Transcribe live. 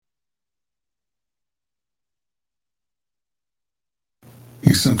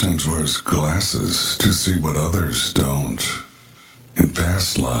He sometimes wears glasses to see what others don't. In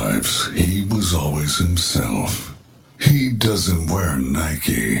past lives, he was always himself. He doesn't wear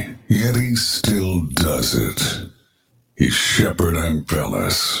Nike, yet he still does it. He's Shepard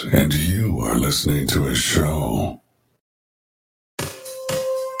Ambellas, and you are listening to his show.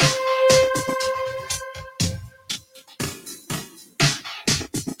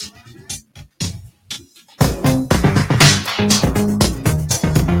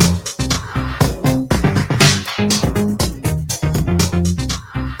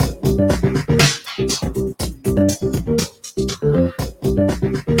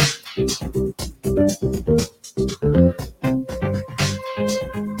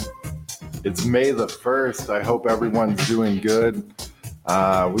 It's May the 1st. I hope everyone's doing good.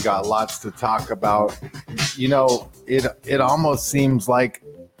 We got lots to talk about. You know, it almost seems like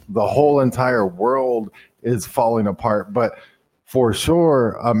the whole entire world is falling apart, but for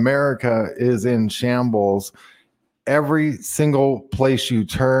sure, America is in shambles. Every single place you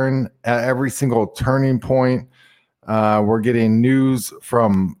turn, at every single turning point, we're getting news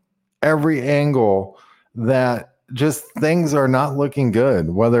from every angle that just things are not looking good,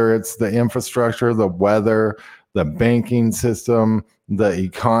 whether it's the infrastructure, the weather, the banking system, the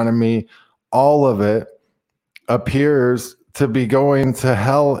economy, all of it appears to be going to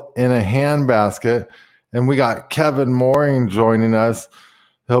hell in a handbasket. And we got Kevin Mooring joining us.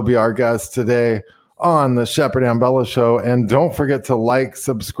 He'll be our guest today on the Shepard Ambellas Show. And don't forget to like,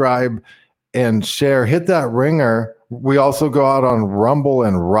 subscribe, and share. Hit that ringer. We also go out on Rumble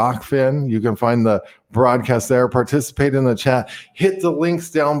and Rockfin. You can find the broadcast there. Participate in the chat. Hit the links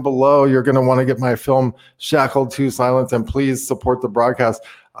down below. You're going to want to get my film Shackled to Silence, and please support the broadcast.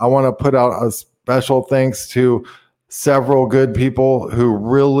 I want to put out a special thanks to several good people who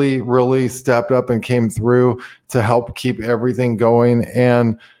really stepped up and came through to help keep everything going.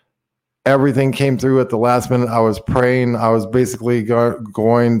 And everything came through at the last minute. I was praying. I was basically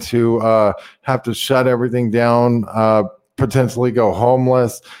going to have to shut everything down, potentially go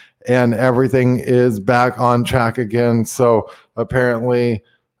homeless, and everything is back on track again. So apparently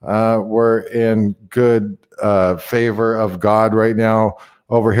we're in good favor of God right now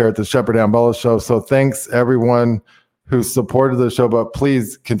over here at the Shepard Ambellas Show. So thanks everyone who supported the show, but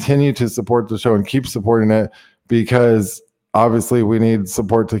please continue to support the show and keep supporting it, because obviously we need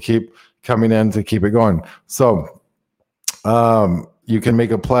support to keep coming in to keep it going. So you can make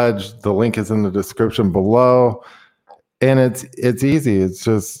a pledge. The link is in the description below, and it's easy. It's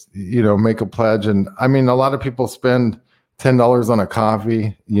just, make a pledge. And I mean, a lot of people spend $10 on a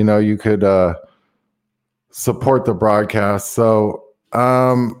coffee. You could support the broadcast. So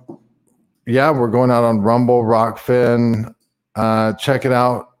we're going out on Rumble, Rockfin. Check it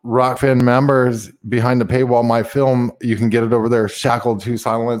out. Rockfin members, behind the paywall, my film, you can get it over there, Shackled to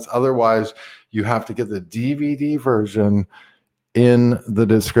Silence. Otherwise, you have to get the DVD version in the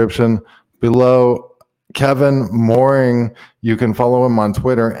description below. Kevin Mooring, you can follow him on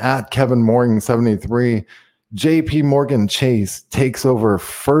Twitter at Kevin Mooring73. JP Morgan Chase takes over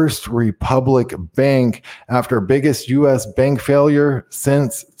First Republic Bank after biggest U.S. bank failure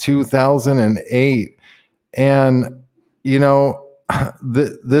since 2008. And,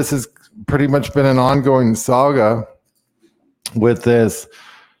 this has pretty much been an ongoing saga with this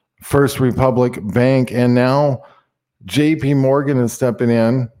First Republic Bank, and now JP Morgan is stepping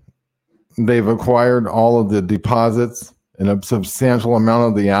in. They've acquired all of the deposits and a substantial amount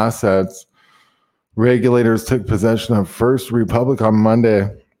of the assets. Regulators took possession of First Republic on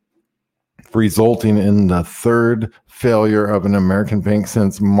Monday, resulting in the third failure of an American bank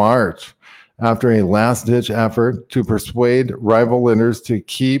since March, after a last-ditch effort to persuade rival lenders to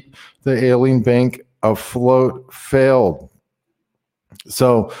keep the ailing bank afloat failed.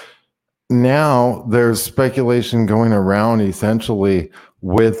 So now there's speculation going around essentially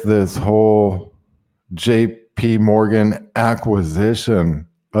with this whole JP Morgan acquisition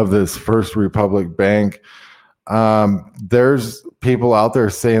of this First Republic Bank. There's people out there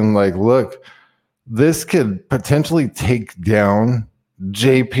saying, like, look, this could potentially take down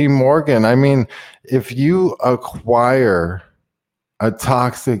JP Morgan. I mean, if you acquire a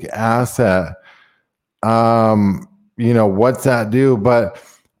toxic asset, what's that do? But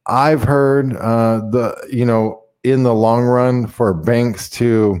I've heard in the long run, for banks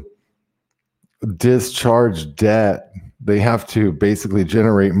to discharge debt, they have to basically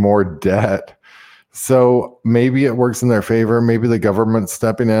generate more debt. So maybe it works in their favor. Maybe the government's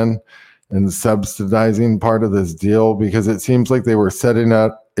stepping in and subsidizing part of this deal, because it seems like they were setting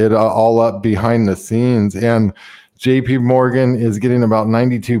it all up behind the scenes. And JP Morgan is getting about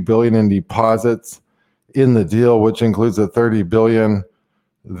 $92 billion in deposits in the deal, which includes a $30 billion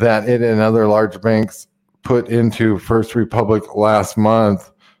that it and other large banks put into First Republic last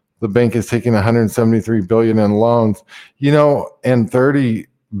month. The bank is taking 173 billion in loans, and 30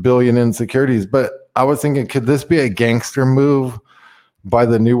 billion in securities. But I was thinking, could this be a gangster move by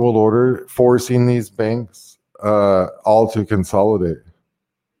the New World Order, forcing these banks all to consolidate?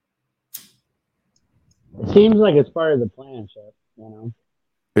 It seems like it's part of the plan, Chef.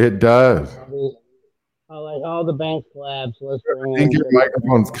 It does. Like all the banks collapse. I think your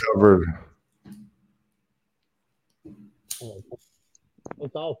microphone's covered.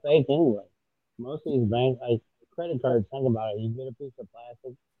 It's all fake anyway. Most of these banks, like credit cards, think about it. You get a piece of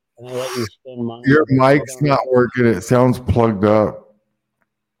plastic and they let you spend money. Your mic's not working. It sounds plugged up.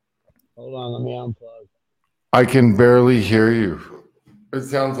 Hold on, let me unplug. I can barely hear you. It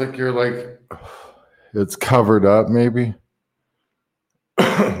sounds like you're like, it's covered up maybe.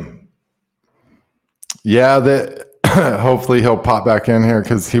 Yeah, that hopefully he'll pop back in here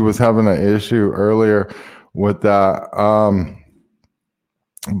because he was having an issue earlier with that.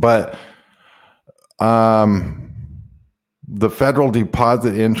 But the Federal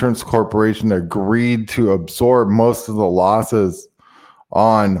Deposit Insurance Corporation agreed to absorb most of the losses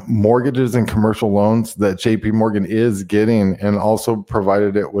on mortgages and commercial loans that JP Morgan is getting, and also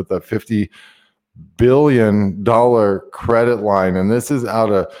provided it with a $50 billion credit line. And this is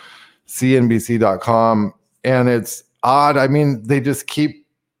out of CNBC.com. And it's odd. I mean, they just keep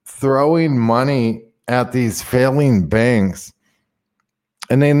throwing money at these failing banks,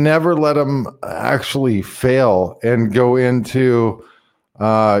 and they never let them actually fail and go into,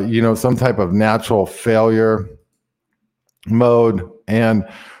 some type of natural failure mode. And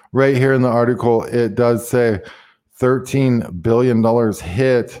right here in the article, it does say $13 billion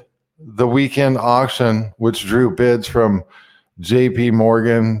hit the weekend auction, which drew bids from JP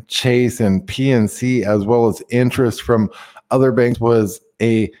Morgan, Chase, and PNC, as well as interest from other banks, was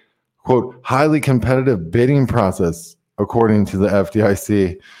a, quote, highly competitive bidding process, according to the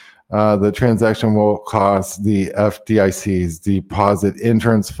FDIC. The transaction will cost the FDIC's Deposit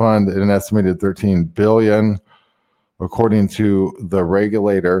Insurance Fund an estimated $13 billion, according to the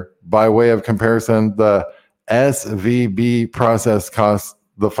regulator. By way of comparison, the SVB process cost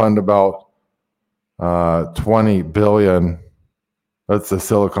the fund about $20 billion. That's the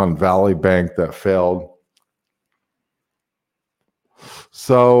Silicon Valley Bank that failed.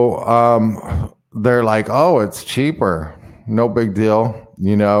 So they're like, oh, it's cheaper. No big deal,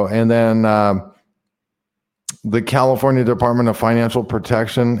 And then the California Department of Financial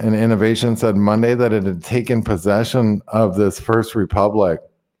Protection and Innovation said Monday that it had taken possession of this First Republic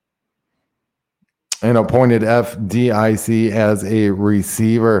and appointed FDIC as a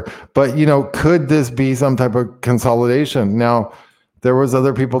receiver. But, could this be some type of consolidation? Now, there was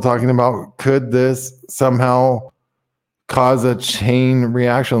other people talking about, could this somehow cause a chain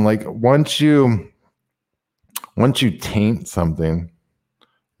reaction? Like once you taint something,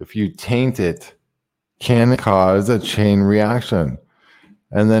 if you taint it, can it cause a chain reaction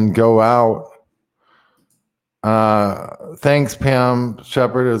and then go out? Thanks, Pam.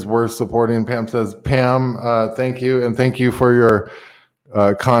 Shepard is worth supporting. Pam says, Pam, thank you. And thank you for your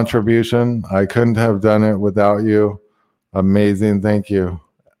contribution. I couldn't have done it without you. Amazing. Thank you.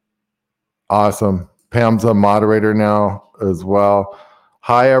 Awesome. Pam's a moderator now as well.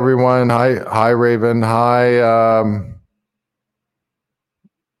 Hi, everyone. Hi, Raven. Hi,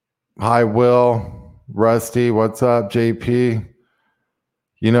 Will. Rusty. What's up, JP?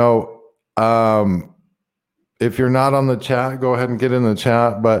 If you're not on the chat, go ahead and get in the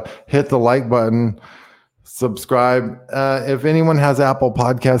chat, but hit the like button, subscribe. If anyone has Apple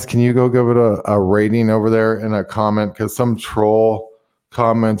Podcasts, can you go give it a rating over there and a comment? Because some troll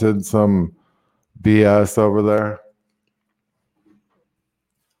commented some BS over there.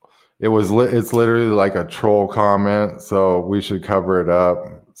 It's literally like a troll comment, so we should cover it up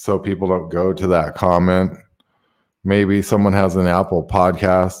so people don't go to that comment. Maybe someone has an Apple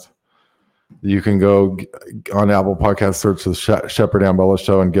Podcast. You can go on Apple Podcast, search the Shepard Ambella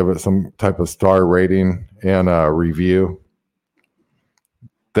Show and give it some type of star rating and a review.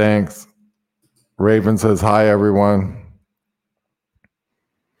 Thanks. Raven says, hi, everyone.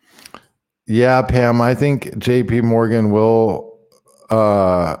 Yeah, Pam, I think JP Morgan will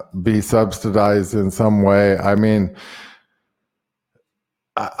be subsidized in some way. I mean,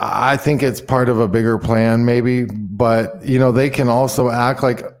 I think it's part of a bigger plan, maybe, but they can also act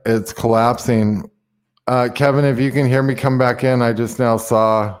like it's collapsing. Kevin, if you can hear me, come back in. I just now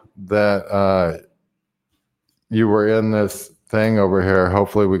saw that you were in this thing over here.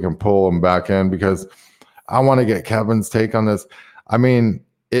 Hopefully we can pull him back in because I want to get Kevin's take on this. I mean,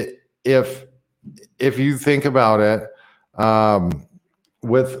 if you think about it,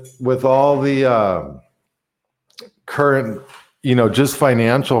 with all the current, just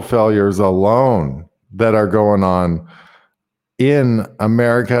financial failures alone that are going on in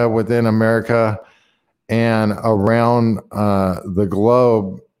America, within America, and around the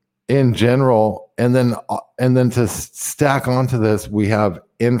globe in general, and then to stack onto this, we have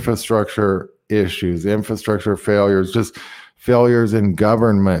infrastructure issues, infrastructure failures, just failures in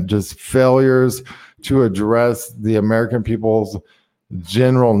government, just failures to address the American people's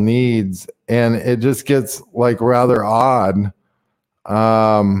general needs, and it just gets like rather odd.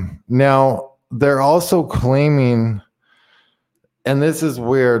 Now they're also claiming, and this is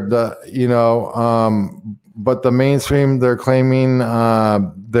weird, but the mainstream, they're claiming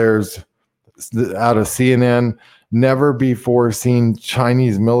there's, out of CNN, never before seen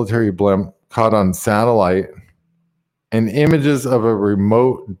Chinese military blimp caught on satellite, and images of a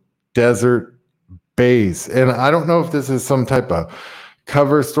remote desert base. And I don't know if this is some type of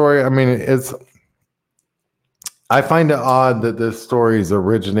cover story. I mean, I find it odd that this story is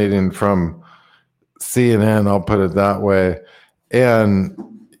originating from CNN, I'll put it that way. And,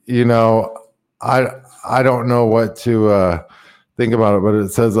 I don't know what to think about it, but it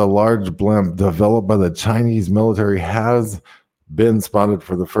says a large blimp developed by the Chinese military has been spotted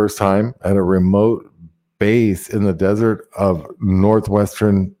for the first time at a remote base in the desert of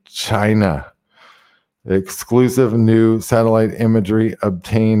northwestern China. Exclusive new satellite imagery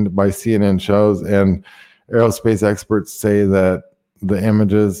obtained by CNN shows, and aerospace experts say that the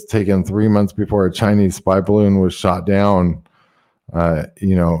images taken 3 months before a Chinese spy balloon was shot down,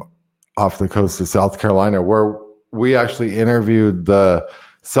 off the coast of South Carolina, where we actually interviewed the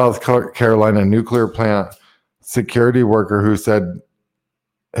South Carolina nuclear plant security worker who said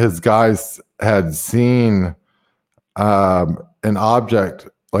his guys had seen an object,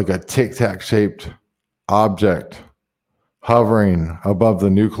 like a tic-tac shaped object, hovering above the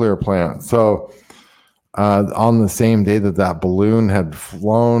nuclear plant. So on the same day that balloon had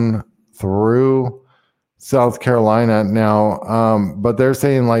flown through South Carolina now, but they're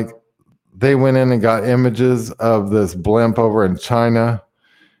saying like they went in and got images of this blimp over in China.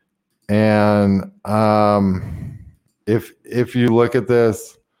 And if you look at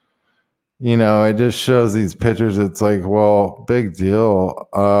this, it just shows these pictures. It's like, well, big deal.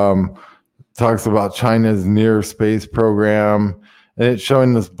 Talks about China's near space program, and it's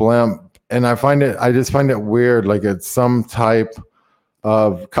showing this blimp. And I just find it weird. Like it's some type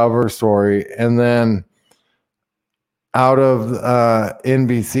of cover story. And then out of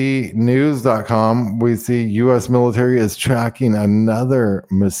NBCnews.com, we see U.S. military is tracking another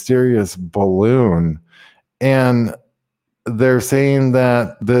mysterious balloon. And they're saying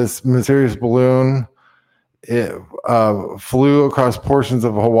that this mysterious balloon flew across portions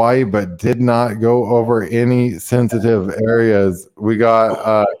of Hawaii, but did not go over any sensitive areas. We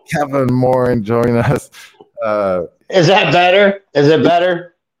got Kevin Moore joining us. Is that better? Is it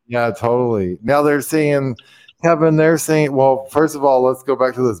better? Yeah, totally. Now they're saying, Kevin, well, first of all, let's go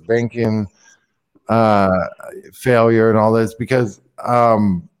back to this banking failure and all this, because, I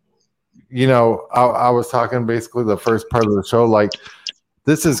was talking basically the first part of the show, like,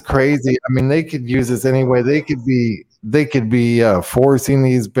 this is crazy. I mean, they could use this anyway. They could be forcing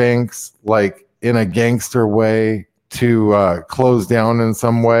these banks, like, in a gangster way to close down in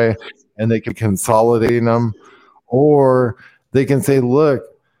some way, and they could consolidate them, or they can say, look,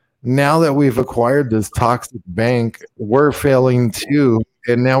 now that we've acquired this toxic bank, we're failing too,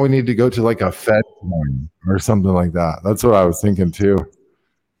 and now we need to go to like a Fed coin or something like that. That's what I was thinking too.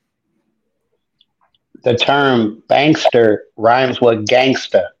 The term bankster rhymes with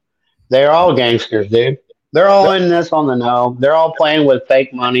gangsta. They're all gangsters, dude. They're all in this on the know. They're all playing with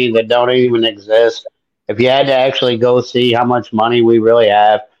fake money that don't even exist. If you had to actually go see how much money we really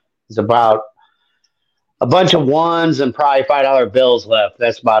have, it's about a bunch of ones and probably $5 bills left.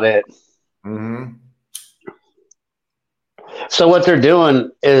 That's about it. Mm-hmm. So what they're doing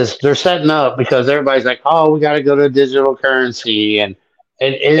is they're setting up, because everybody's like, oh, we got to go to digital currency, and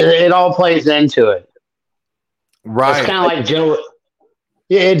it all plays into it. Right. It's kind of like Joe.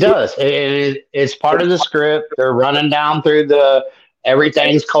 Yeah, it does. It's part of the script. They're running down through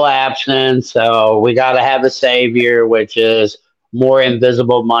everything's collapsing. So we got to have a savior, which is more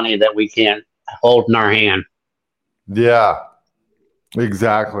invisible money that we can't hold in our hand. Yeah,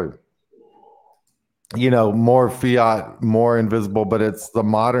 exactly. More fiat, more invisible, but it's the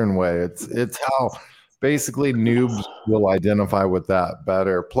modern way. It's how basically noobs will identify with that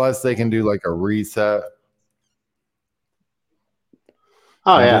better. Plus, they can do like a reset.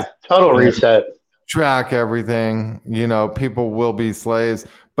 Oh, yeah. Total reset. Track everything. People will be slaves.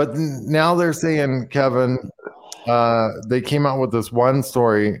 But now they're saying, Kevin, they came out with this one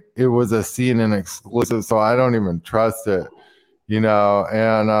story. It was a CNN exclusive, so I don't even trust it,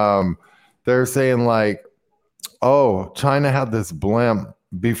 and they're saying like, oh, China had this blimp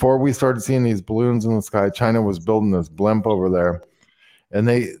before we started seeing these balloons in the sky. China was building this blimp over there, and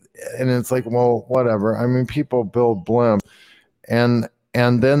it's like, well, whatever. I mean, people build blimps, and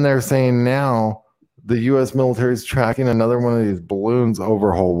then they're saying now the U.S. military is tracking another one of these balloons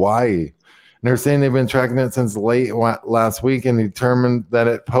over Hawaii. And they're saying they've been tracking it since late last week and determined that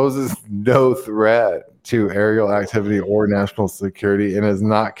it poses no threat to aerial activity or national security and is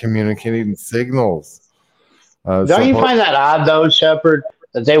not communicating signals. Don't you find that odd, though, Shepard,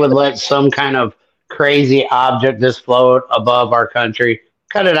 that they would let some kind of crazy object just float above our country?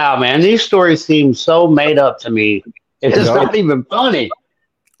 Cut it out, man. These stories seem so made up to me. It's not even funny.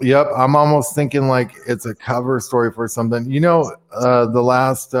 Yep, I'm almost thinking like it's a cover story for something. The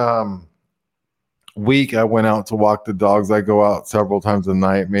last week I went out to walk the dogs. I go out several times a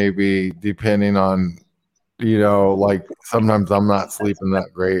night, maybe, depending on, like sometimes I'm not sleeping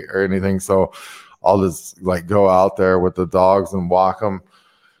that great or anything. So I'll just like go out there with the dogs and walk them.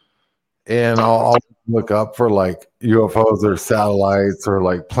 And I'll look up for like UFOs or satellites or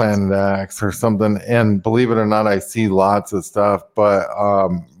like Planet X or something. And believe it or not, I see lots of stuff. But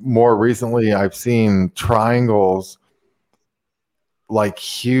more recently, I've seen triangles, like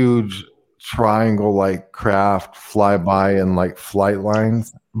huge triangle like craft fly by in like flight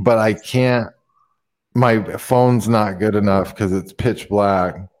lines. But I can't, my phone's not good enough because it's pitch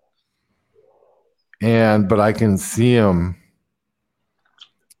black. But I can see them.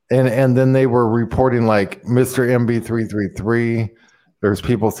 And then they were reporting like Mr. MB333. There's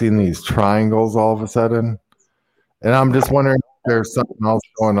people seeing these triangles all of a sudden. And I'm just wondering if there's something else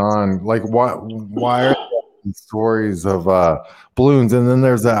going on. Like why are there stories of balloons? And then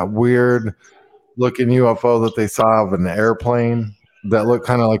there's that weird looking UFO that they saw of an airplane that looked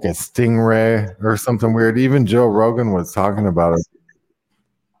kind of like a stingray or something weird. Even Joe Rogan was talking about it.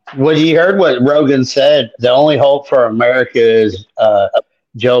 Well, you heard what Rogan said. The only hope for America is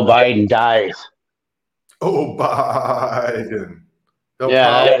Joe Biden dies. Oh, Biden!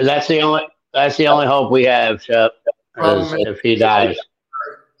 That's the only hope we have, Shep. Is if he dies,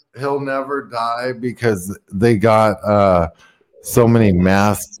 he'll never die because they got so many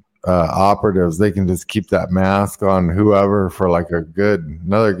masked operatives. They can just keep that mask on whoever for like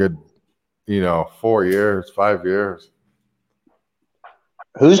another good, 4 years, 5 years.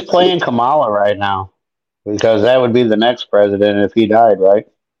 Who's playing Kamala right now? Because that would be the next president if he died, right?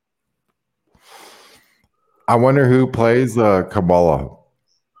 I wonder who plays Kamala.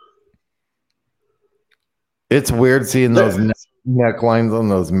 It's weird seeing those necklines on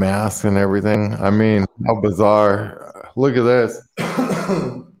those masks and everything. I mean, how bizarre. Look at this.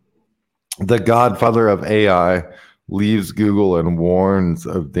 The godfather of AI leaves Google and warns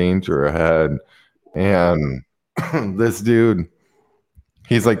of danger ahead. And this dude,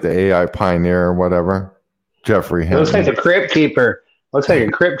 he's like the AI pioneer or whatever. Jeffrey Hinton. Looks like a crypt keeper. Looks like a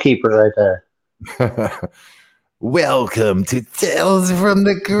crypt keeper right there. Welcome to Tales from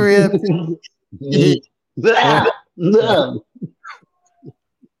the Crypt.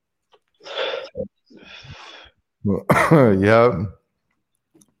 Yep.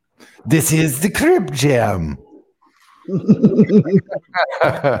 This is the Crypt Jam.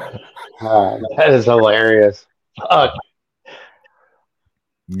 That is hilarious. Fuck.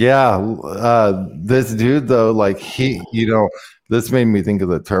 Yeah, this dude though, like this made me think of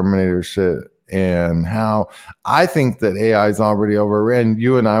the Terminator shit and how I think that AI is already overran.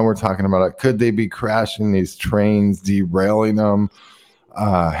 You and I were talking about it. Could they be crashing these trains, derailing them,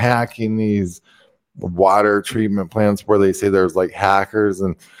 hacking these water treatment plants where they say there's like hackers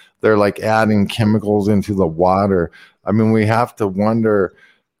and they're like adding chemicals into the water? I mean, we have to wonder,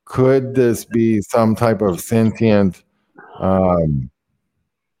 could this be some type of sentient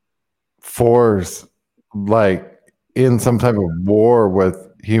force, like in some type of war with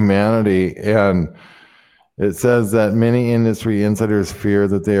humanity? And it says that many industry insiders fear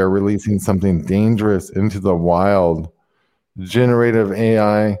that they are releasing something dangerous into the wild. Generative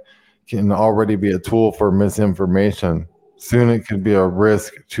AI can already be a tool for misinformation. Soon it could be a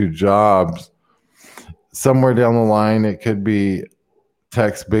risk to jobs. Somewhere down the line, it could be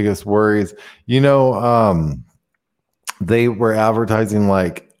tech's biggest worries. They were advertising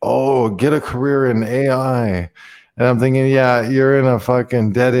like, oh, get a career in AI. And I'm thinking, yeah, you're in a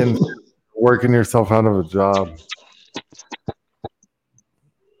fucking dead end working yourself out of a job.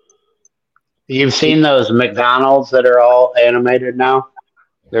 You've seen those McDonald's that are all animated now?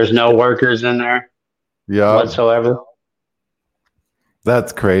 There's no workers in there whatsoever.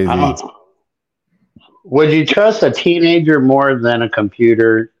 That's crazy. Would you trust a teenager more than a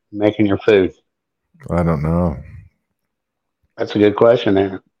computer making your food? I don't know. That's a good question,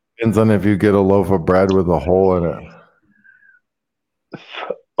 there. Depends on if you get a loaf of bread with a hole in it.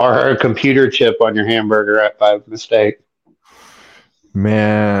 Or a computer chip on your hamburger by mistake.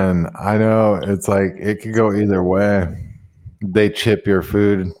 Man, I know it's like it could go either way. They chip your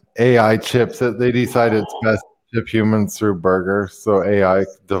food. AI chips it. They decide it's best to chip humans through burgers. So AI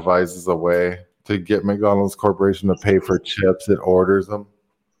devises a way to get McDonald's Corporation to pay for chips. It orders them.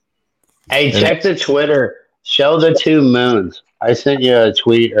 Hey, check the Twitter. Show the 2 moons. I sent you a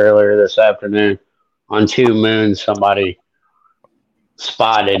tweet earlier this afternoon on 2 moons somebody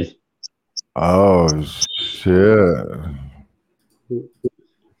spotted. Oh, shit.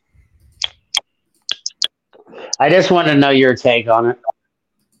 I just want to know your take on it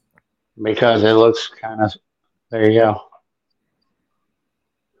because it looks kind of. There you go.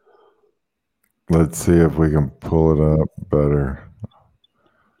 Let's see if we can pull it up better.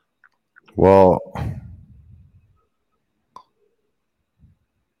 Well,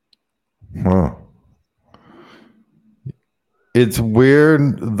 it's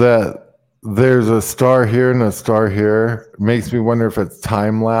weird that there's a star here and a star here. It makes me wonder if it's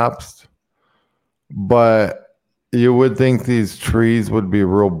time lapsed. But you would think these trees would be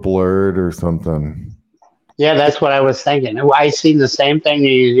real blurred or something. Yeah, that's what I was thinking. I seen the same thing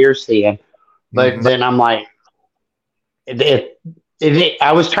you're seeing, but then I'm like,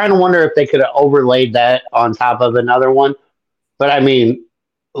 I was trying to wonder if they could have overlaid that on top of another one. But I mean,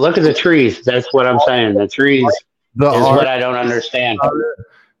 look at the trees. That's what I'm saying. The trees is what I don't understand.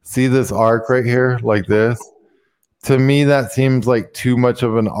 See this arc right here, like this? To me, that seems like too much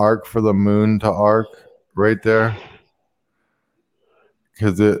of an arc for the moon to arc right there.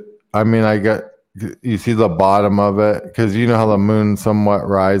 Because you see the bottom of it, because you know how the moon somewhat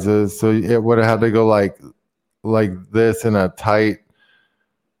rises. So it would have had to go like this in a tight.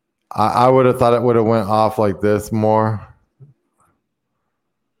 I would have thought it would have went off like this more.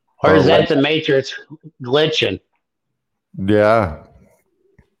 Or is that the Matrix glitching? Yeah.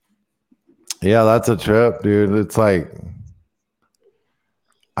 Yeah, that's a trip, dude. It's like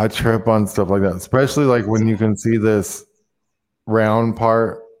I trip on stuff like that, especially like when you can see this round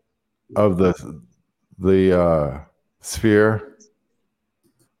part of the sphere.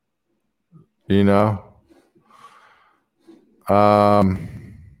 You know?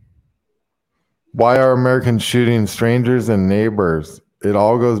 Why are Americans shooting strangers and neighbors? It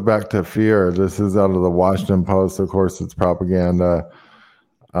all goes back to fear. This is out of the Washington Post. Of course, it's propaganda.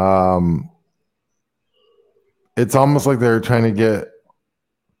 It's almost like they're trying to get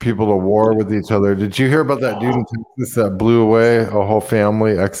people to war with each other. Did you hear about that dude in Texas that blew away a whole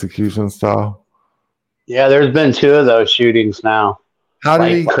family execution style? Yeah, there's been 2 of those shootings now. How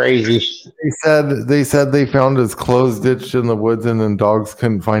did he crazy? They said they found his clothes ditched in the woods and then dogs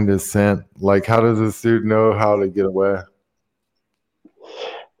couldn't find his scent. Like, how does this dude know how to get away?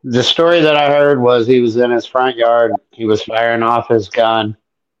 The story that I heard was he was in his front yard. He was firing off his gun.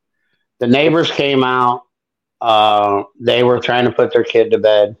 The neighbors came out. They were trying to put their kid to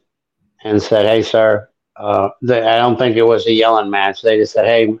bed and said, "Hey, sir." I don't think it was a yelling match. They just said,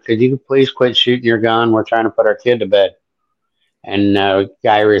 "Hey, could you please quit shooting your gun? We're trying to put our kid to bed." And the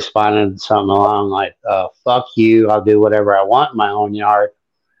guy responded something along like, "Fuck you. I'll do whatever I want in my own yard."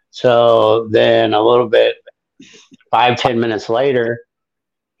 So then a little bit, 5-10 minutes later,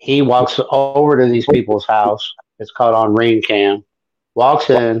 he walks over to these people's house. It's caught on Ring Cam.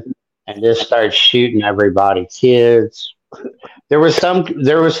 Walks in and just starts shooting everybody. Kids. There was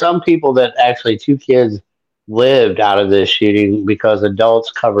some people that actually 2 kids lived out of this shooting because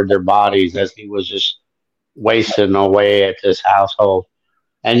adults covered their bodies as he was just wasting away at this household.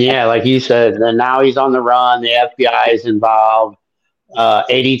 And yeah, like you said, then now he's on the run. The FBI is involved.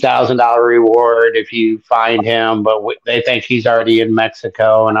 $80,000 reward if you find him, but they think he's already in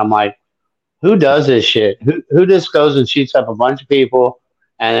Mexico. And I'm like, who does this shit? Who just goes and shoots up a bunch of people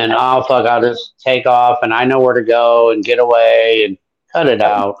and then, oh, fuck, I'll just take off and I know where to go and get away and cut it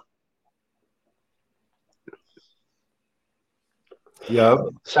out. Yep.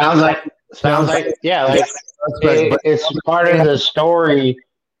 Sounds like, yeah, like it's part of the story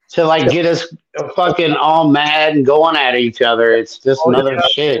to like get us fucking all mad and going at each other. It's just another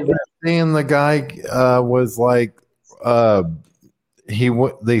shit. Seeing the guy was like,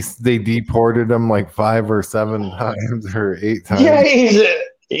 they deported him like 5 or 7 times or 8 times. Yeah,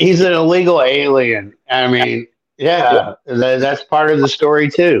 he's an illegal alien. I mean, yeah, that's part of the story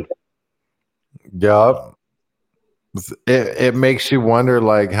too. Yep. It makes you wonder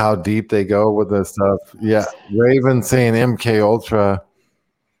like how deep they go with this stuff. Yeah, Raven saying MK Ultra.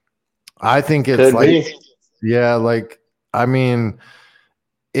 I think it's Could like, be. yeah, like, I mean,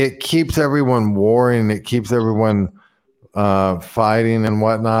 it keeps everyone warring. It keeps everyone fighting and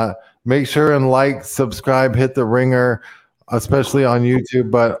whatnot. Make sure and like, subscribe, hit the ringer, especially on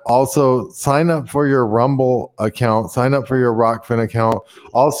YouTube, but also sign up for your Rumble account, sign up for your Rockfin account.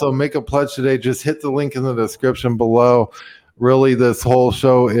 Also, make a pledge today. Just hit the link in the description below. Really, this whole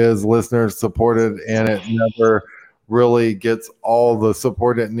show is listener supported, and it never really gets all the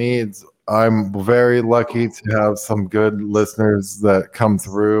support it needs. I'm very lucky to have some good listeners that come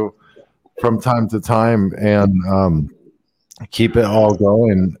through from time to time and keep it all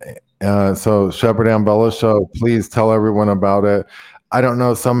going. So Shepherd and Bella Show, please tell everyone about it. I don't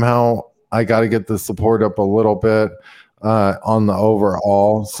know, somehow I got to get the support up a little bit on the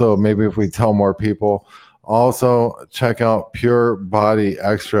overall. So maybe if we tell more people. Also, check out Pure Body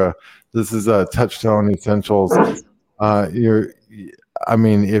Extra. This is a Touchstone Essentials. If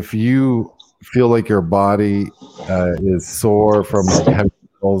you feel like your body is sore from like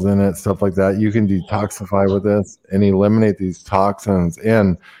chemicals in it, stuff like that, you can detoxify with this and eliminate these toxins.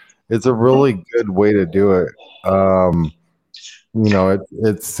 And it's a really good way to do it.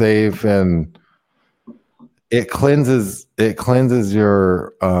 It's safe and it cleanses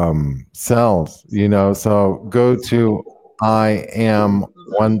your cells. So go to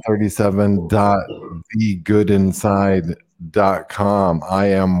iam137.thegoodinside.com.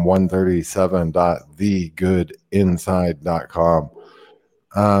 iam137.thegoodinside.com.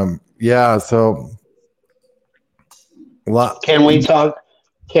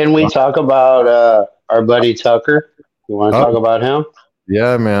 Can we talk about our buddy Tucker? You want to talk about him?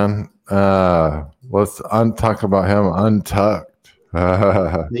 Yeah, man. Let's talk about him. Untucked.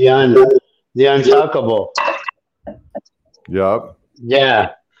 The untuckable. Yup.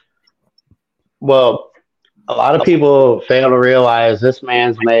 Yeah. Well, a lot of people fail to realize this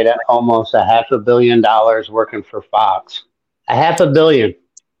man's made almost $500 million working for Fox. $500 million.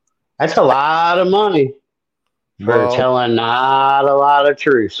 That's a lot of money for telling not a lot of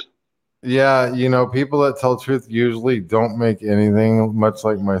truth. Yeah, people that tell truth usually don't make anything, much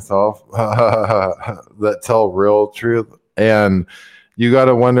like myself, that tell real truth. And you got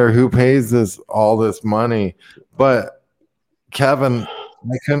to wonder who pays all this money. But Kevin,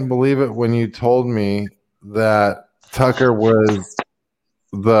 I couldn't believe it when you told me that Tucker was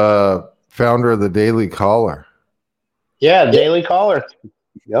the founder of the Daily Caller. Yeah, Daily Caller.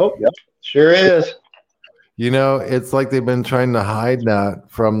 Yep. Sure is. It's like they've been trying to hide that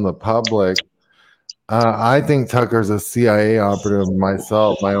from the public. I think Tucker's a CIA operative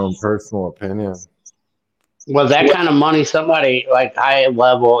myself, my own personal opinion. Well, that kind of money, somebody like high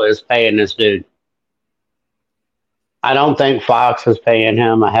level is paying this dude. I don't think Fox is paying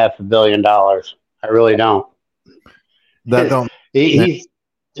him $500 million. I really don't. The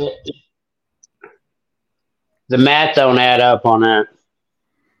math don't add up on that.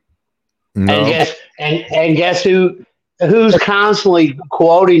 No. And guess who's constantly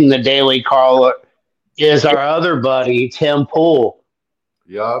quoting the Daily Caller is our other buddy Tim Pool.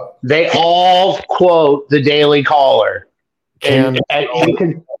 Yup. They all quote the Daily Caller.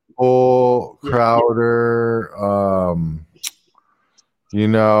 Pool, Crowder,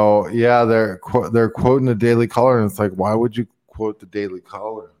 they're quoting the Daily Caller, and it's like, why would you quote the Daily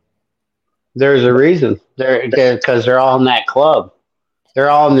Caller? There's a reason. Because they're all in that club. They're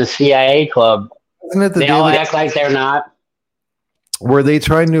all in the CIA club. Isn't it they all act like they're not. Were they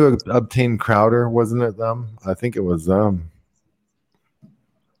trying to obtain Crowder? Wasn't it them? I think it was them.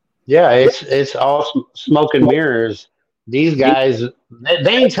 Yeah, it's all smoke and mirrors. These guys, they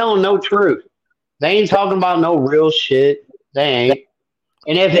ain't telling no truth. They ain't talking about no real shit. They ain't.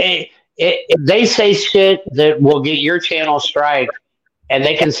 And if they say shit that will get your channel strike, and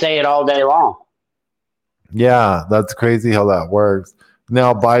they can say it all day long. Yeah, that's crazy how that works.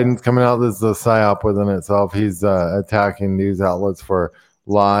 Now Biden's coming out. This is a psyop within itself. He's attacking news outlets for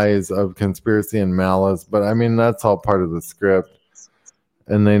lies of conspiracy and malice. But I mean, that's all part of the script,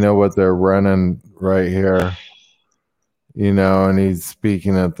 and they know what they're running right here. And he's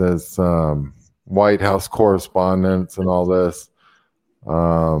speaking at this White House correspondence and all this.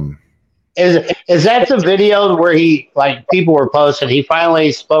 Is that the video where people were posting? He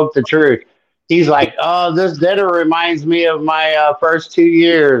finally spoke the truth. He's like, oh, this dinner reminds me of my first 2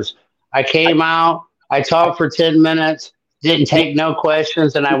 years. I came out, I talked for 10 minutes, didn't take no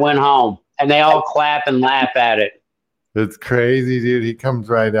questions, and I went home. And they all clap and laugh at it. It's crazy, dude. He comes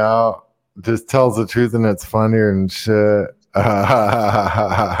right out, just tells the truth, and it's funnier and shit. So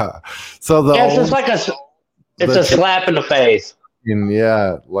it's just like it's a slap in the face.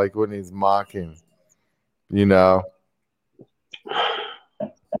 Yeah, like when he's mocking,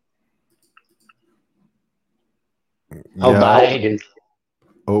 Oh, Yeah. Biden.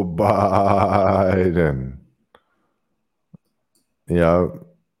 Oh, Biden. Yeah.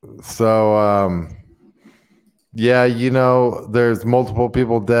 So, yeah, there's multiple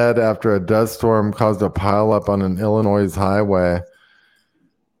people dead after a dust storm caused a pileup on an Illinois highway.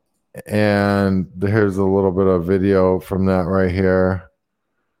 And here's a little bit of video from that right here.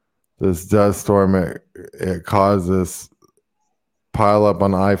 This dust storm, it caused this pileup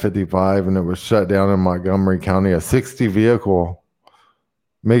on I-55, and it was shut down in Montgomery County. A 60 vehicle.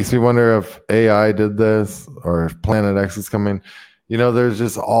 Makes me wonder if AI did this or if Planet X is coming. There's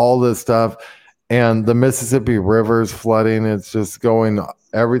just all this stuff. And the Mississippi River's flooding. It's just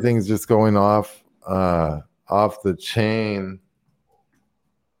everything's just going off the chain.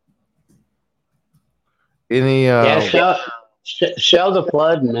 Show the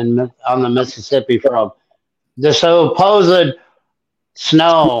flooding on the Mississippi from the supposed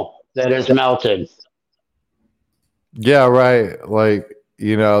snow that is melted. Yeah, right.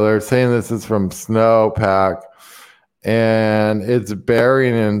 They're saying this is from snowpack, and it's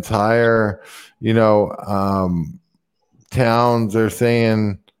burying entire, towns. They're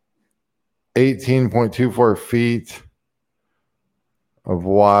saying 18.24 feet of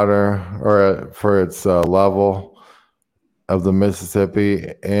water, or for its level of the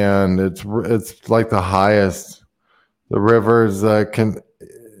Mississippi, and it's like the highest. The rivers it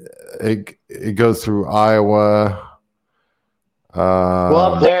goes through Iowa.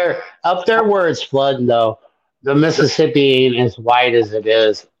 Well, up there where it's flooding, though, the Mississippi ain't as wide as it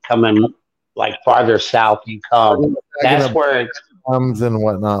is coming like farther south you come. That's where it comes and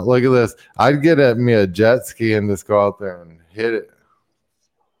whatnot. Look at this. I'd get me a jet ski and just go out there and hit it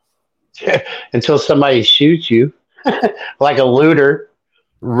until somebody shoots you, like a looter.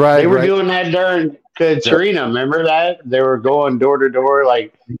 Right. They were doing that during Katrina. Remember that? They were going door to door,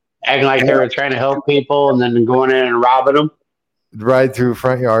 like acting like they were trying to help people, and then going in and robbing them. Ride through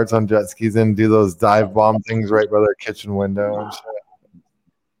front yards on jet skis and do those dive bomb things right by their kitchen window and shit.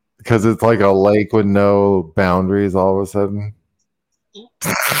 Because it's like a lake with no boundaries all of a sudden.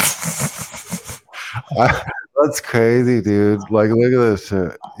 That's crazy, dude. Look at this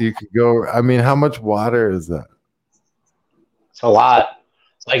shit. You could go. I mean, how much water is that? It's a lot.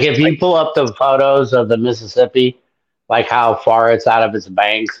 Like if you pull up the photos of the Mississippi, like how far it's out of its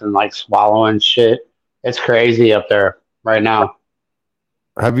banks and like swallowing shit, it's crazy up there right now.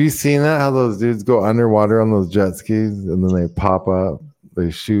 Have you seen that? How those dudes go underwater on those jet skis and then they pop up, they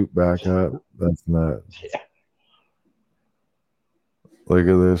shoot back up. That's nuts. Yeah. Look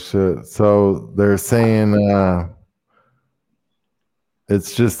at this shit. So they're saying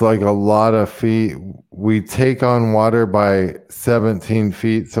it's just like a lot of feet. We take on water by 17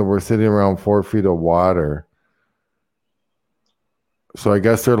 feet, so we're sitting around 4 feet of water. So I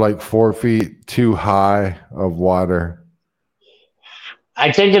guess they're like 4 feet too high of water. I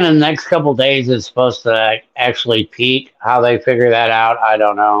think in the next couple of days it's supposed to actually peak. How they figure that out, I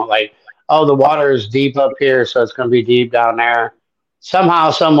don't know. Like, oh, the water is deep up here, so it's going to be deep down there. Somehow,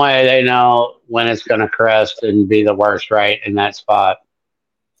 some way, they know when it's going to crest and be the worst, right, in that spot.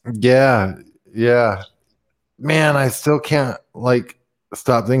 Yeah. Man, I still can't,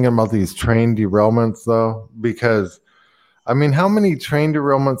 stop thinking about these train derailments, though, because, I mean, how many train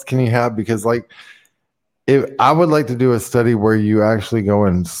derailments can you have? Because, if I would like to do a study where you actually go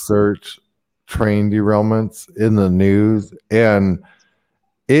and search train derailments in the news, and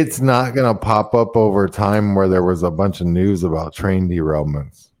it's not going to pop up over time where there was a bunch of news about train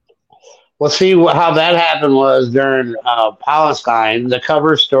derailments. Well, see, how that happened was during Palestine. The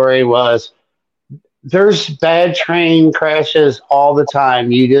cover story was there's bad train crashes all the time.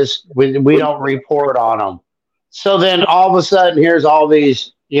 We don't report on them. So then all of a sudden, here's all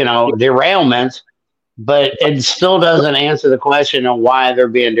these, derailments. But it still doesn't answer the question of why they're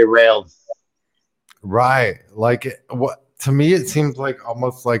being derailed. Right. To me, it seems like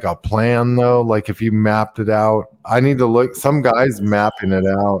almost like a plan, though. Like if you mapped it out, I need to look. Some guy's mapping it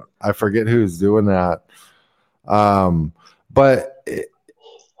out. I forget who's doing that. But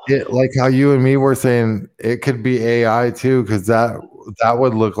it like how you and me were saying, it could be AI too, because that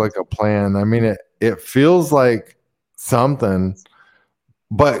would look like a plan. I mean, it feels like something.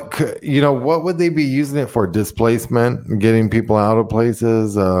 But, what would they be using it for? Displacement, getting people out of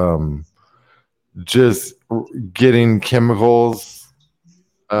places, just getting chemicals,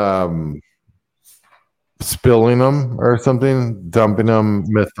 spilling them or something, dumping them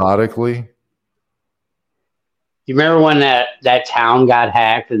methodically. You remember when that town got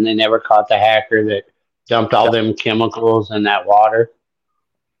hacked and they never caught the hacker that dumped all them chemicals in that water?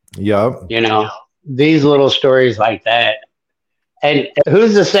 Yep. These little stories like that. And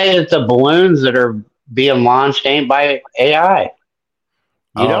who's to say that the balloons that are being launched ain't by AI.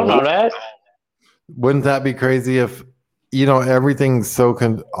 You don't know that. Wouldn't that be crazy if, everything's so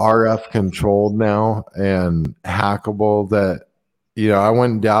RF controlled now and hackable that, I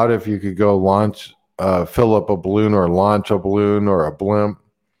wouldn't doubt if you could go fill up a balloon or launch a balloon or a blimp.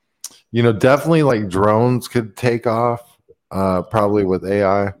 Definitely like drones could take off, probably with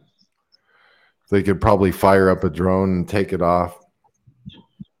AI. They could probably fire up a drone and take it off.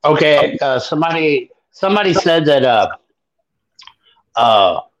 Okay, somebody said that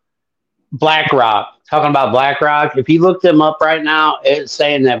BlackRock, talking about BlackRock, if you look them up right now, it's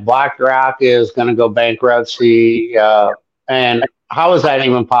saying that BlackRock is going to go bankruptcy. And how is that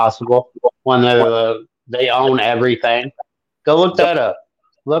even possible when they own everything? Go look that up.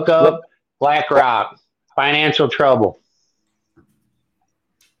 Look up BlackRock, financial trouble.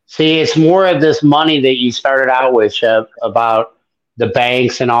 See, it's more of this money that you started out with, Shep, about the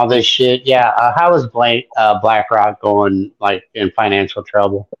banks and all this shit. Yeah, how is BlackRock going like in financial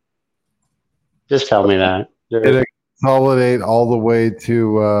trouble? Just tell me that. It consolidate all the way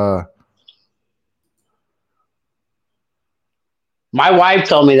to. My wife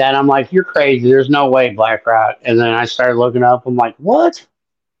told me that. I'm like, you're crazy. There's no way BlackRock. And then I started looking up. I'm like, what?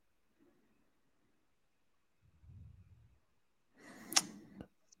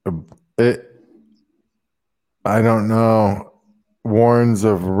 I don't know. Warns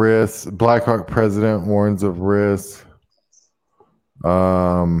of risk. BlackRock president warns of risk.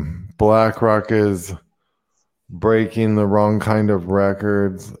 BlackRock is breaking the wrong kind of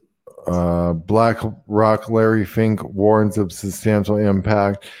records. BlackRock Larry Fink warns of substantial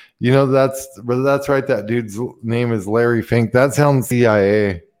impact. That's right. That dude's name is Larry Fink. That sounds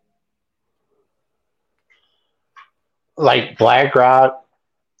CIA. Like BlackRock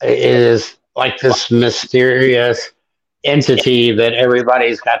is like this mysterious entity that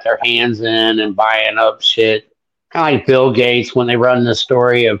everybody's got their hands in and buying up shit. Kind of like Bill Gates when they run the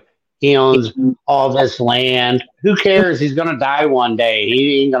story of he owns all this land. Who cares? He's going to die one day.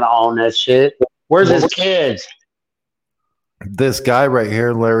 He ain't going to own this shit. Where's his kids? This guy right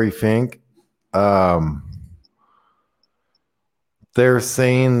here, Larry Fink, they're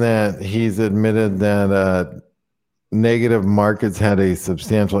saying that he's admitted that negative markets had a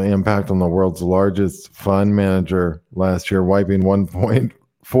substantial impact on the world's largest fund manager last year, wiping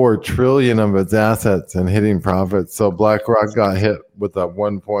 1.4 trillion of its assets and hitting profits. So BlackRock got hit with a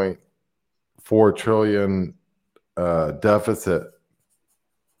 1.4 trillion deficit.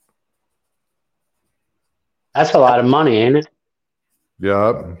 That's a lot of money, ain't it?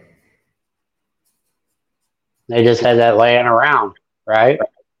 Yep. They just had that laying around, right?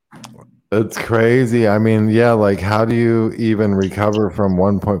 It's crazy. I mean, yeah, like how do you even recover from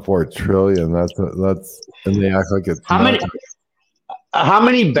 1.4 trillion? That's and they act like it's how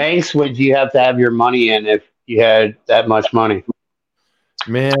many banks would you have to have your money in if you had that much money?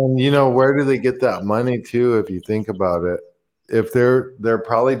 Man, where do they get that money to if you think about it? If they're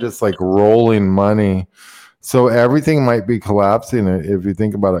probably just like rolling money. So everything might be collapsing if you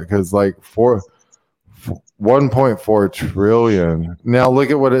think about it, because like 1.4 trillion. Now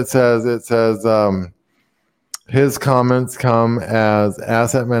look at what it says. It says his comments come as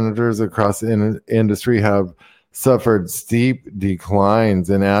asset managers across the industry have suffered steep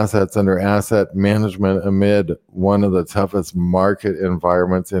declines in assets under asset management amid one of the toughest market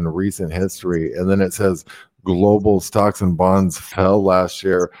environments in recent history. And then it says global stocks and bonds fell last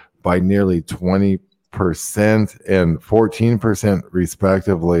year by nearly 20% and 14%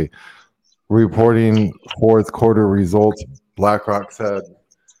 respectively. Reporting fourth quarter results, BlackRock said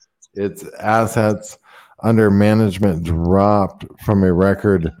its assets under management dropped from a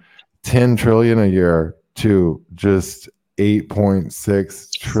record 10 trillion a year to just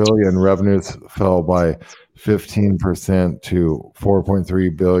 8.6 trillion. Revenues fell by 15% to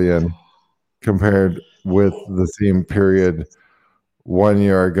 4.3 billion compared with the same period 1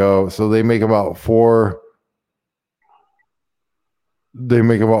 year ago. So they make about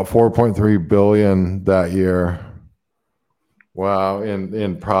 4.3 billion that year. Wow,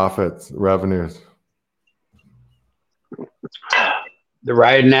 in profits, revenues. They're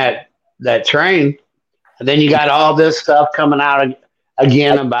riding that train. And then you got all this stuff coming out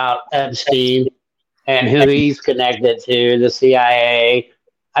again about Epstein and who he's connected to, the CIA.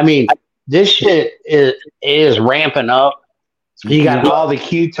 I mean, this shit is ramping up. You got all the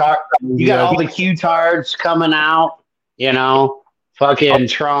Q-tards coming out, fucking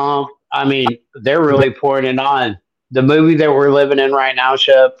Trump. I mean, they're really pouring it on. The movie that we're living in right now,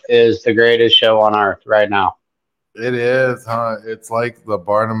 Shep, is the greatest show on earth right now. It is, huh? It's like the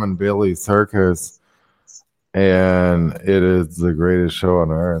Barnum and Bailey circus, and it is the greatest show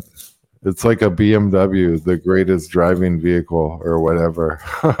on earth. It's like a BMW, the greatest driving vehicle or whatever.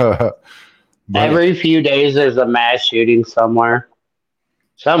 But Every few days, there's a mass shooting somewhere.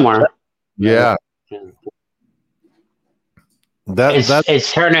 yeah, It's that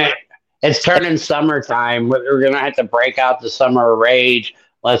it's turning it's turning summertime. We're gonna have to break out the summer rage.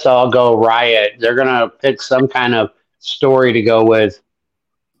 Let's all go riot. They're gonna pick some kind of story to go with.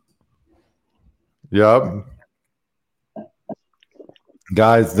 yep.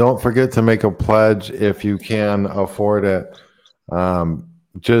 Guys, don't forget to make a pledge if you can afford it.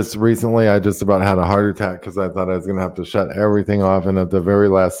 Just recently, I just about had a heart attack because I thought I was going to have to shut everything off. And at the very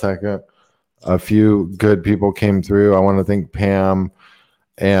last second, a few good people came through. I want to thank Pam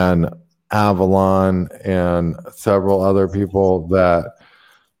and Avalon and several other people that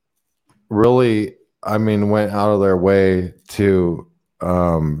really, I mean, went out of their way to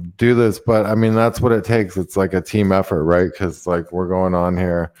do this. But I mean, that's what it takes. It's like a team effort, right? Because like we're going on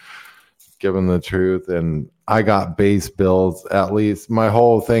here giving the truth, and I got base bills at least. My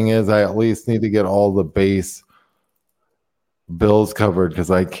whole thing is I at least need to get all the base bills covered because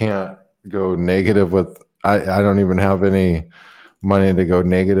I can't go negative with I don't even have any money to go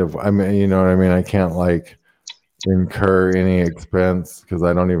negative. I mean, you know what I mean? I can't like incur any expense because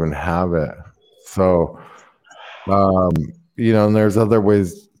I don't even have it. So you know, and there's other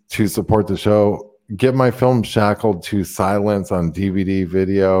ways to support the show. Get my film Shackled to Silence on DVD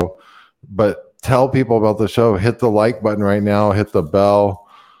video, but tell people about the show. Hit the like button right now, hit the bell,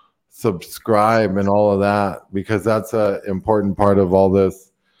 subscribe, and all of that, because that's an important part of all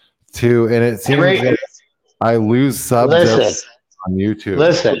this too. And it seems like I lose subs on YouTube.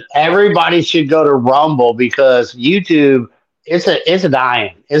 Listen, everybody should go to Rumble because YouTube it's a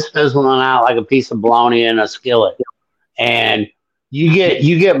dying. It's fizzling out like a piece of bologna in a skillet. And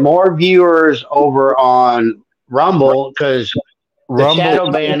you get more viewers over on Rumble because the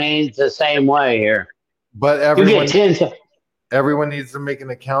shadow ban ain't the same way here. But everyone needs to make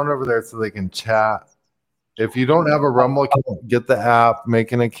an account over there so they can chat. If you don't have a Rumble account, get the app,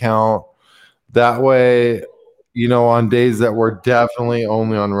 make an account. That way, you know, on days that we're definitely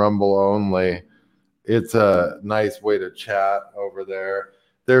only on Rumble only, it's a nice way to chat over there.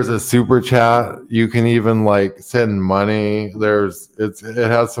 There's a super chat. You can even like send money. It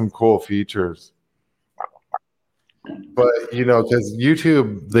has some cool features. But you know, because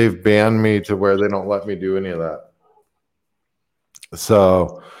YouTube, they've banned me to where they don't let me do any of that.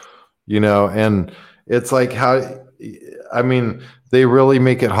 So, you know, and it's like I mean, they really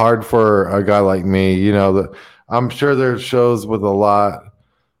make it hard for a guy like me. You know, I'm sure there's shows with a lot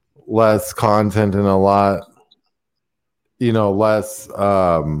less content and a lot, you know, less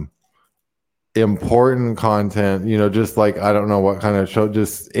important content, you know, just like I don't know what kind of show,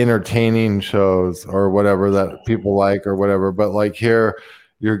 just entertaining shows or whatever that people like or whatever. But like here,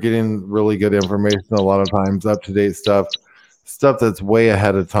 you're getting really good information a lot of times, up-to-date stuff that's way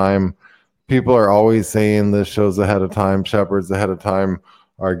ahead of time. People are always saying this show's ahead of time, Shepard's ahead of time,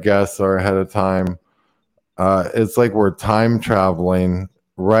 our guests are ahead of time. It's like we're time traveling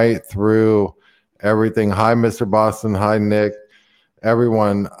right through everything. Hi, Mr. Boston. Hi, Nick.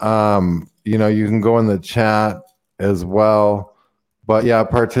 Everyone. You know, you can go in the chat as well. But yeah,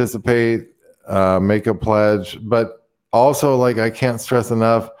 participate, make a pledge. But also, like, I can't stress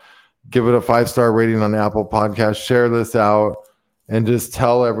enough, give it a 5-star rating on Apple Podcasts, share this out, and just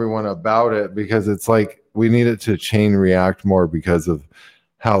tell everyone about it, because it's like we need it to chain react more because of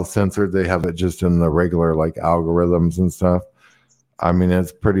how censored they have it just in the regular like algorithms and stuff. I mean,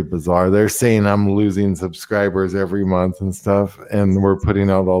 it's pretty bizarre. They're saying I'm losing subscribers every month and stuff, and we're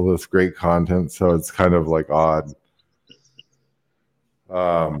putting out all this great content, so it's kind of like odd.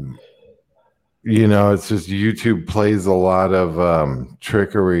 You know, it's just YouTube plays a lot of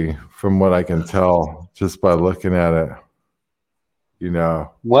trickery from what I can tell just by looking at it. You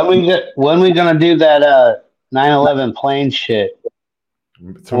know, when we gonna do that 9/11 plane shit?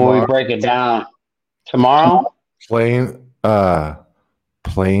 Tomorrow, when we break it down tomorrow.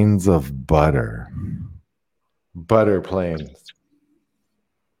 Planes of butter planes,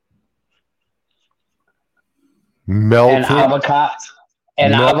 melted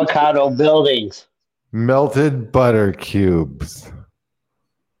avocado buildings, melted butter cubes.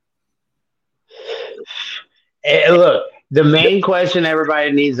 Hey, look, the main question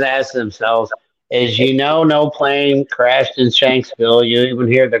everybody needs to ask themselves is, you know, no plane crashed in Shanksville. You even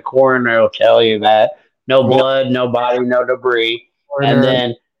hear the coroner will tell you that. No blood, no body, no debris. And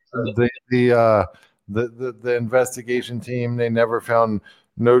then the investigation team, they never found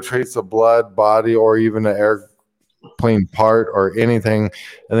no trace of blood, body, or even an plane part or anything,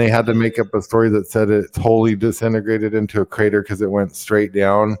 and they had to make up a story that said it totally disintegrated into a crater because it went straight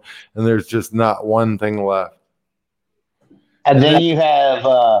down, and there's just not one thing left. And then you have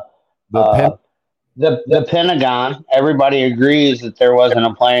The pin, the Pentagon. Everybody agrees that there wasn't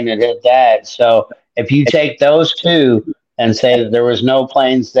a plane that hit that. So if you take those two and say that there was no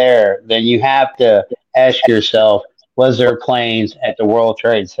planes there, then you have to ask yourself, was there planes at the World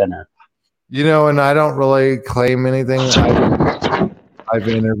Trade Center? and I don't really claim anything. I've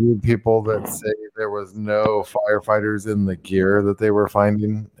interviewed people that say there was no firefighters in the gear that they were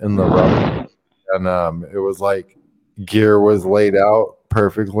finding in the rubble, and it was like gear was laid out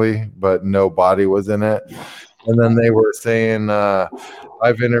perfectly, but no body was in it. And then they were saying,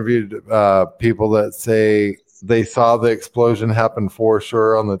 I've interviewed people that say they saw the explosion happen for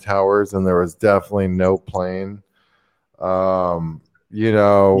sure on the towers, and there was definitely no plane.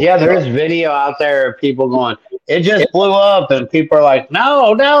 Yeah, there's video out there of people going, it just blew up, and people are like,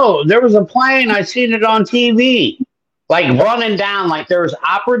 no, there was a plane. I seen it on TV, like running down, like there was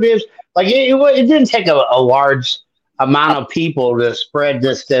operatives. Like it didn't take a large amount of people to spread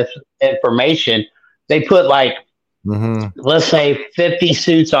this information. They put like, let's say 50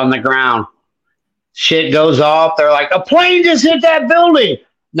 suits on the ground. Shit goes off. They're like, a plane just hit that building.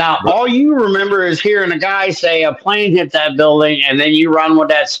 Now, all you remember is hearing a guy say a plane hit that building, and then you run with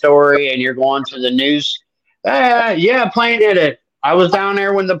that story, and you're going to the news. Yeah, plane hit it. I was down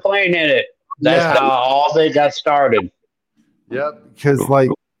there when the plane hit it. That's how all they got started. Yep, because like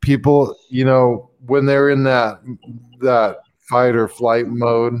people, when they're in that fight or flight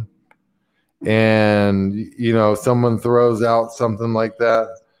mode, and someone throws out something like that,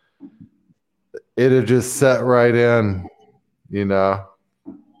 it'll just set right in,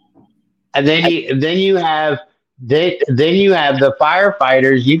 And then you have the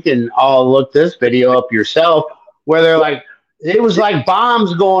firefighters. You can all look this video up yourself, where they're like, it was like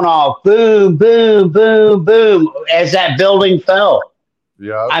bombs going off, boom, boom, boom, boom, as that building fell.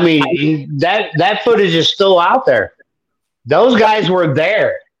 Yeah, I mean that footage is still out there. Those guys were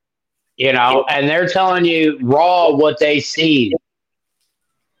there, and they're telling you raw what they see.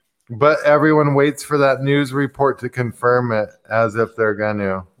 But everyone waits for that news report to confirm it, as if they're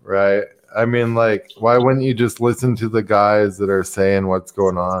gonna, right? I mean, like, why wouldn't you just listen to the guys that are saying what's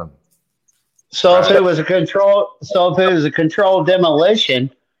going on? So if it was a controlled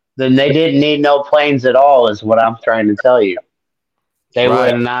demolition, then they didn't need no planes at all, is what I'm trying to tell you. They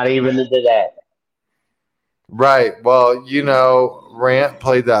would not even do that. Right. Well, Rant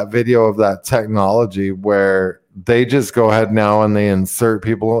played that video of that technology where they just go ahead now and they insert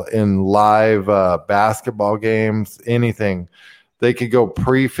people in live basketball games, anything. They could go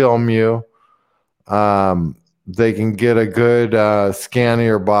pre-film you. They can get a good scan of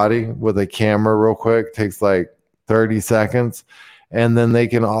your body with a camera real quick. Takes like 30 seconds. And then they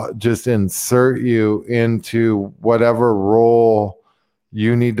can just insert you into whatever role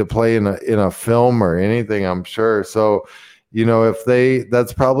you need to play in a film or anything, I'm sure. So,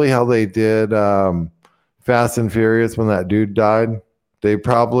 that's probably how they did Fast and Furious when that dude died. They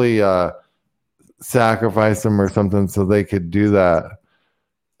probably sacrificed him or something so they could do that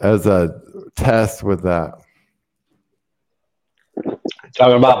as a test with that.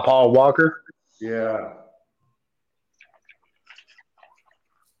 Talking about Paul Walker? Yeah.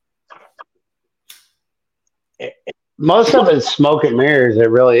 Most of it's smoke and mirrors. It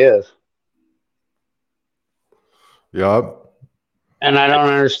really is. Yup. And I don't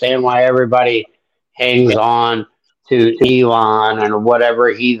understand why everybody hangs on to Elon and whatever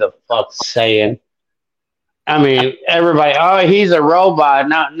he the fuck's saying. I mean, everybody, he's a robot.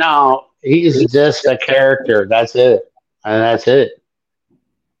 No, he's just a character. That's it. And that's it.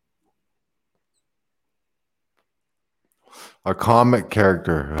 A comic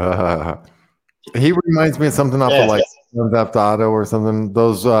character. He reminds me of something off of like Theft Auto or something.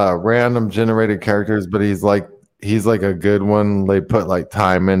 Those random generated characters, but he's like a good one. They put like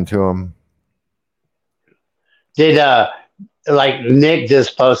time into him. Did like Nick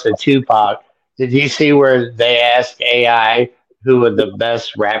just posted Tupac? Did you see where they asked AI who the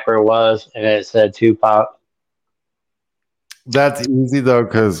best rapper was, and it said Tupac? That's easy though,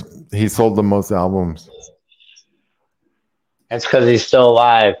 because he sold the most albums. That's because he's still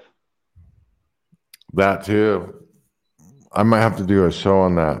alive. That too. I might have to do a show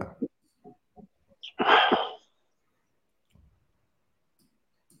on that.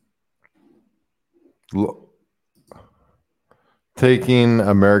 Taking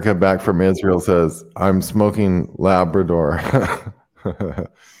America Back from Israel says, I'm smoking Labrador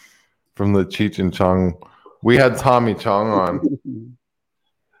from the Cheech and Chong. We had Tommy Chong on.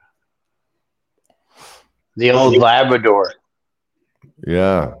 The old Labrador.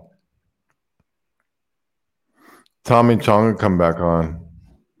 Yeah. Tommy Chong will come back on.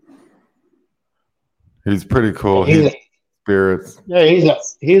 He's pretty cool. He's spirits. Yeah,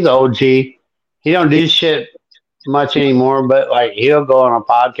 he's OG. He don't do shit much anymore, but like he'll go on a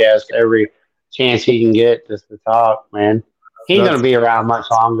podcast every chance he can get just to talk, man. He's gonna be around much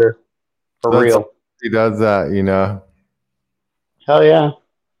longer. For real. He does that, you know. Hell yeah.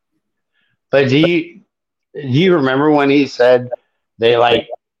 But do you remember when he said he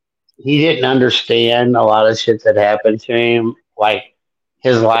didn't understand a lot of shit that happened to him? Like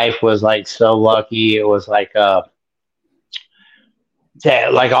his life was like so lucky. It was like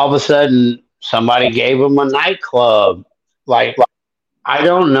like all of a sudden somebody gave him a nightclub. Like I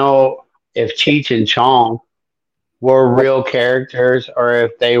don't know if Cheech and Chong were real characters or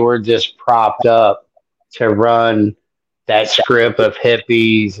if they were just propped up to run that strip of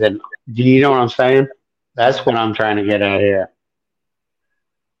hippies. And do you know what I'm saying? That's what I'm trying to get at here.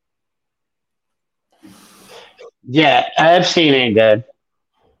 Yeah, Epstein ain't dead.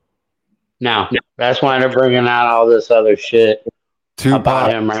 No, that's why they're bringing out all this other shit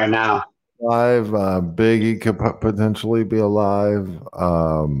about him right now. Alive, Biggie could potentially be alive.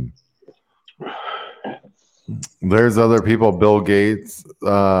 There's other people, Bill Gates.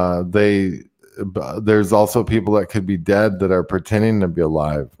 There's also people that could be dead that are pretending to be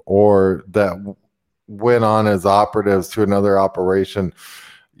alive or that went on as operatives to another operation.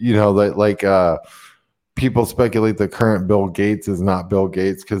 You know, like people speculate the current Bill Gates is not Bill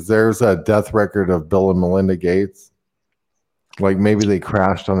Gates because there's a death record of Bill and Melinda Gates. Like maybe they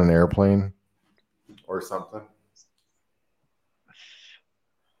crashed on an airplane or something.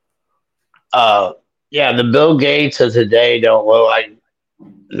 Yeah, the Bill Gates of today don't look like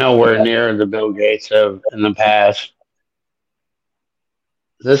nowhere near the Bill Gates of in the past.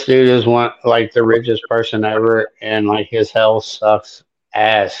 This dude is like the richest person ever, and like his health sucks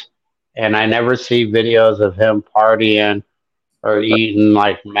ass. And I never see videos of him partying or eating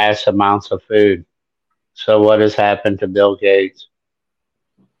like mass amounts of food. So what has happened to Bill Gates?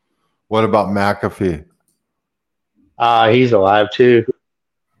 What about McAfee? He's alive too.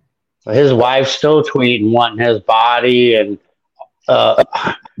 His wife's still tweeting wanting his body and cut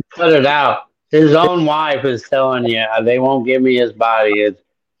it out. His own wife is telling you they won't give me his body.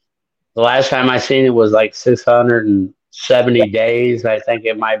 The last time I seen it was like 670 days. I think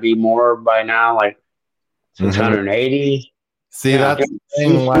it might be more by now, like 680. See, that's the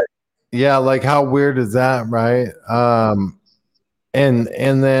thing. Like, yeah, like how weird is that, right? And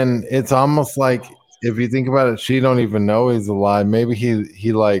then it's almost like if you think about it, she don't even know he's alive. Maybe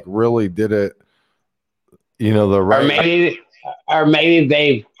he like really did it, you know, the right. Or maybe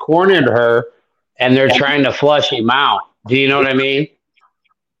they cornered her and they're trying to flush him out. Do you know what I mean?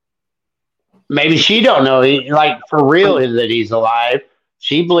 Maybe she don't know. Like for real that he's alive.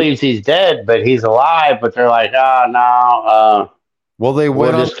 She believes he's dead, but he's alive. But they're like, oh no. Well,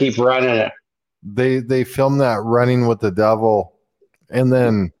 we'll just keep running it. They filmed that Running with the Devil, and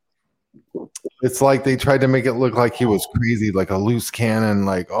then it's like they tried to make it look like he was crazy, like a loose cannon.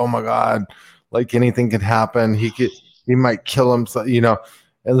 Like, oh my god, like anything could happen. He might kill himself, you know.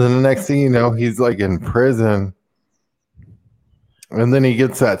 And then the next thing you know, he's like in prison. And then he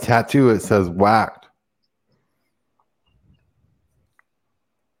gets that tattoo. It says whacked.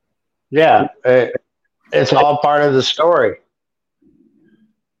 Yeah. It's all part of the story.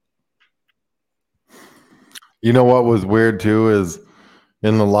 You know what was weird too is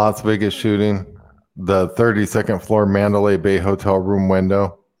in the Las Vegas shooting, the 32nd floor Mandalay Bay hotel room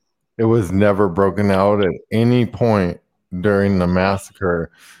window, it was never broken out at any point during the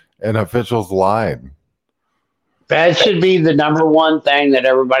massacre, and officials lied. That should be the number one thing that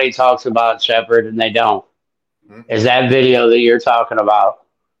everybody talks about, Shepard, and they don't. Is that video that you're talking about,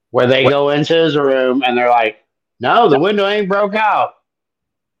 where they go into his room and they're like, no, the window ain't broke out,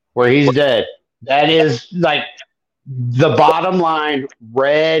 where he's dead. That is like the bottom line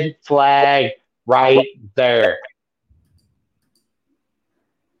red flag right there.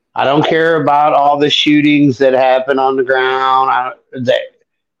 I don't care about all the shootings that happen on the ground.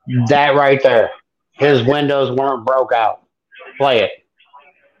 That right there. His windows weren't broke out. Play it.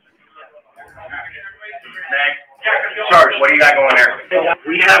 Sarge, what do you got going there?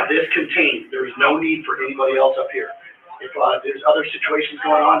 We have this contained. There's no need for anybody else up here. If there's other situations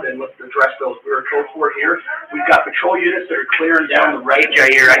going on, then let's address those. We're code 4 here. We've got patrol units that are clearing down the right.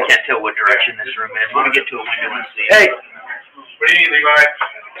 Jair, I can't tell what direction this room is. Let me get to a window and see. Hey! What do you need, Levi?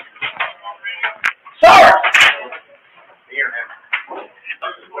 Sarge!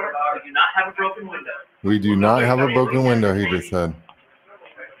 We do not have a broken window. We do not have a broken window, he just said.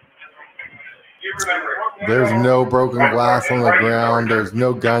 You remember it. There's no broken glass on the ground. There's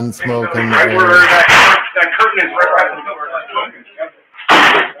no gun smoke in the Right where air. that curtain is, right by the door.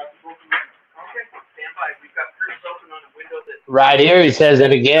 Right here, he says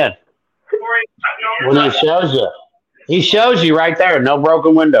it again. When he shows you right there, no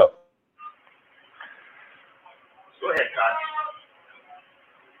broken window. Go ahead, Todd.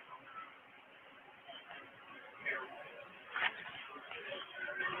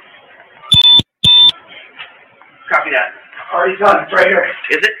 Copy that. Already done. It's right here.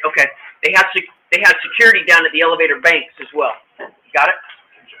 Is it? Okay. They have security down at the elevator banks as well. Got it?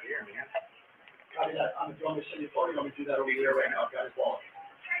 Copy that. I'm going to send you a photo. I'm going to do that over there right now. I've got his wallet.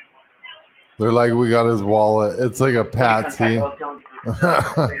 They're like, we got his wallet. It's like a patsy. Security's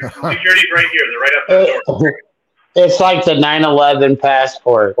right here. They're right up that door. It's like the 9/11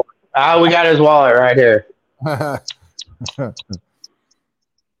 passport. Oh, we got his wallet right here.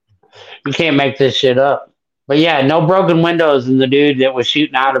 You can't make this shit up. But yeah, no broken windows, and the dude that was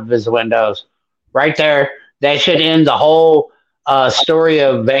shooting out of his windows. Right there. That should end the whole story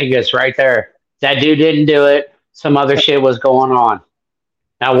of Vegas right there. That dude didn't do it. Some other shit was going on.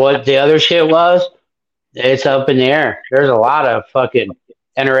 Now, what the other shit was, it's up in the air. There's a lot of fucking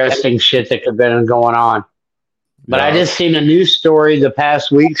interesting shit that could have been going on. But I just seen a news story the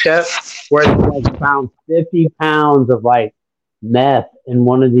past week, Chef, where they like found 50 pounds of like meth in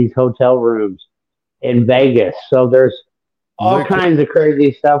one of these hotel rooms in Vegas. So there's all kinds of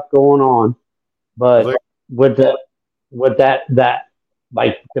crazy stuff going on. But with that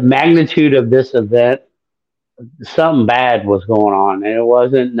like the magnitude of this event, something bad was going on, and it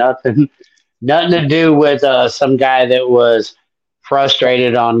wasn't nothing to do with some guy that was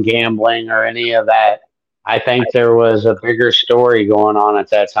frustrated on gambling or any of that. I think there was a bigger story going on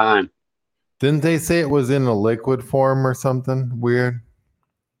at that time. Didn't they say it was in a liquid form or something weird?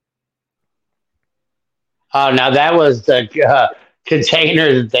 Oh, now that was the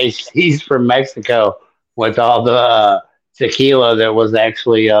container that they seized from Mexico with all the tequila that was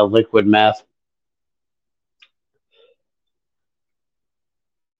actually liquid meth.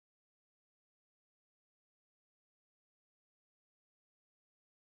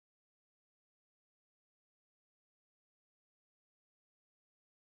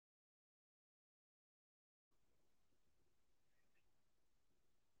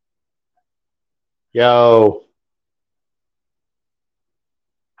 Yo.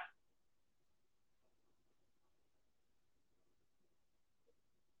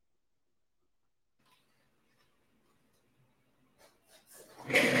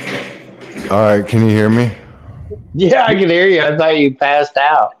 All right, can you hear me? Yeah, I can hear you. I thought you passed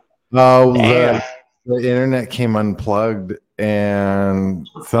out. Oh, Damn. the internet came unplugged and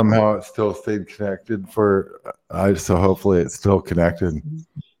somehow it still stayed connected so hopefully it's still connected.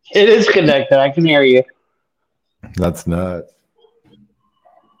 It is connected. I can hear you. That's nuts.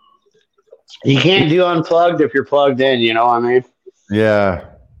 You can't do unplugged if you're plugged in, you know what I mean? Yeah.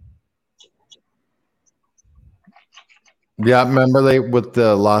 Yeah, remember with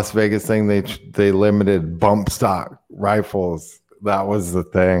the Las Vegas thing, they limited bump stock rifles. That was the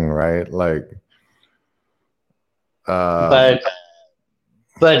thing, right? Like, But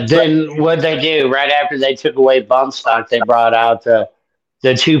then what they do right after they took away bump stock, they brought out the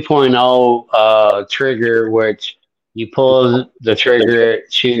 2.0 trigger, which you pull the trigger,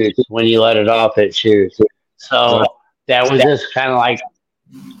 it shoots. When you let it off, it shoots. So that was just kind of like,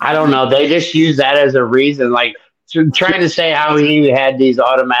 I don't know. They just use that as a reason, like trying to say how he had these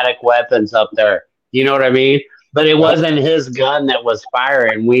automatic weapons up there. You know what I mean? But it wasn't his gun that was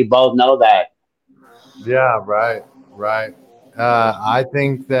firing. We both know that. Yeah, right. I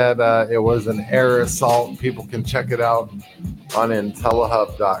think that it was an air assault. People can check it out on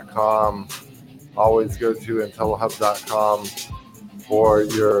IntelliHub.com. Always go to IntelliHub.com for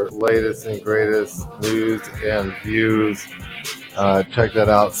your latest and greatest news and views. Check that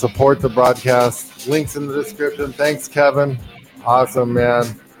out. Support the broadcast. Links in the description. Thanks, Kevin. Awesome,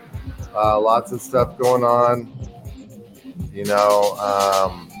 man. Lots of stuff going on. You know,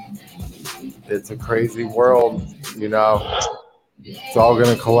 it's a crazy world. You know, it's all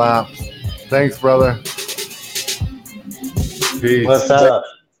going to collapse. Thanks, brother. Peace. What's up?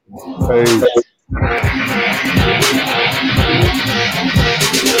 Peace.